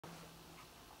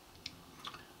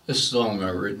This song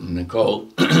I've written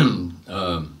called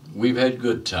We've Had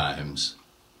Good Times.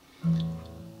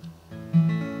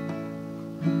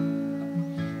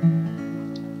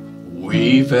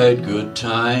 We've had good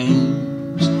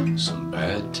times, some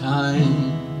bad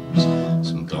times,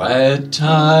 some glad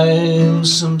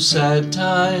times, some sad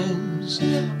times,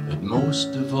 but most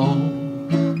of all,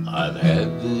 I've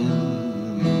had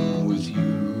them with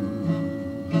you.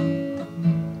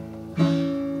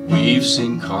 We've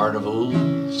seen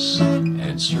carnivals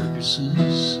and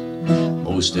circuses,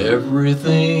 most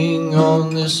everything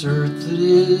on this earth that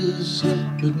is,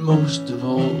 but most of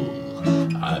all,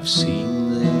 I've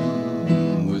seen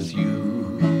them with you.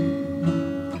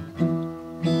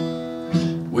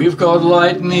 We've got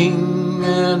lightning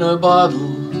in a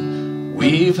bottle,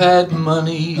 we've had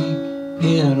money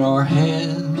in our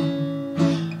hand.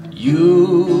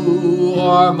 You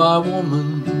are my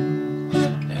woman,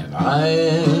 and I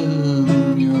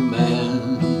am your man.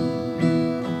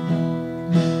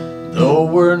 Though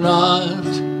we're not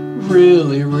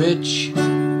really rich,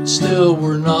 still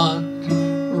we're not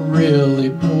really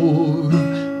poor,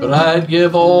 but I'd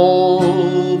give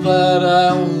all that I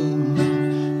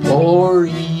own for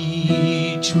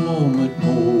each moment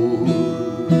more.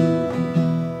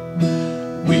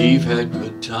 We've had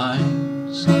good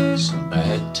times, some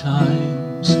bad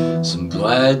times, some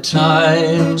glad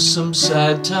times, some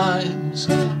sad times,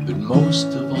 but most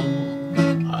of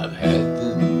all, I've had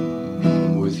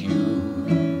them with you.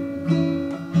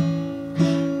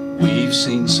 We've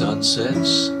seen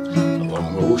sunsets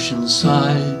along ocean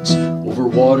sides, over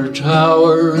water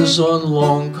towers, on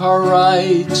long car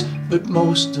rides, but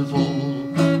most of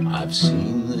all, I've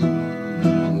seen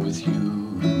them with you.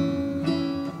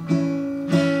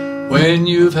 When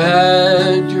you've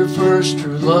had your first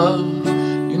true love,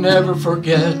 you never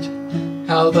forget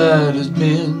how that has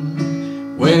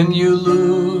been. When you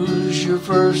lose your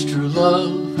first true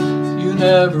love, you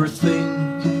never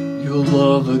think you'll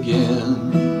love again.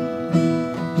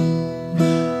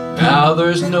 Now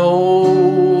there's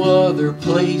no other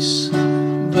place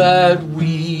that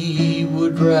we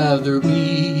would rather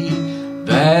be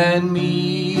than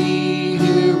me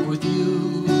here with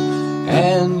you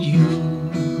and you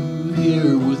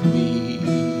here with me.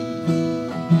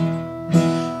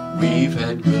 We've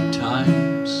had good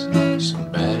times, some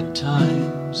bad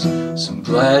times, some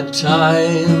glad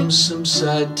times, some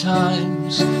sad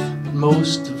times, but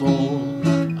most of all,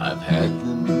 I've had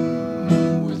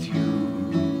them with you.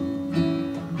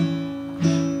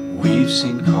 We've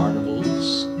seen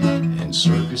carnivals and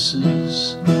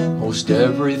circuses, most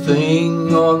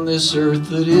everything on this earth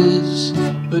that is,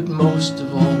 but most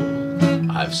of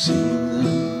all, I've seen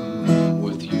them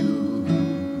with you.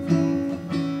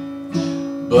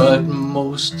 But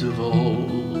most of all,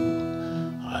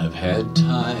 I've had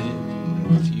time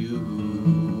with you.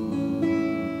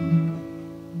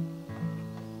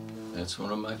 That's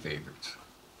one of my favorites.